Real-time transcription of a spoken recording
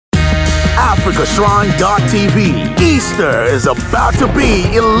AfricaShrine.tv. Easter is about to be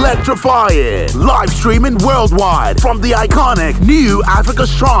electrifying. Live streaming worldwide from the iconic new Africa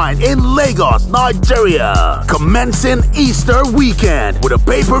Shrine in Lagos, Nigeria. Commencing Easter weekend with a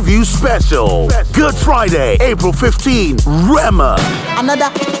pay-per-view special. Good Friday, April 15, Rema. Another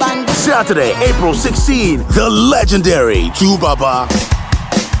bang. Saturday, April 16, the legendary Tubaba.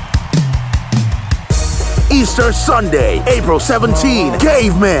 Easter Sunday, April 17,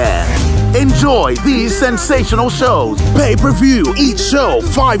 Cavemen. Enjoy these sensational shows. Pay-per-view, each show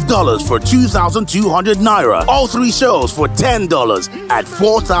 $5 for 2,200 Naira. All three shows for $10 at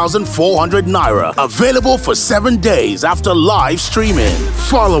 4,400 Naira. Available for 7 days after live streaming.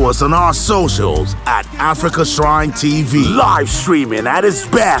 Follow us on our socials at Africa Shrine TV. Live streaming at its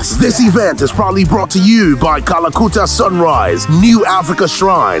best. This event is proudly brought to you by Kalakuta Sunrise, New Africa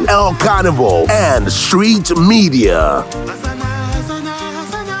Shrine, El Carnival, and Street Media.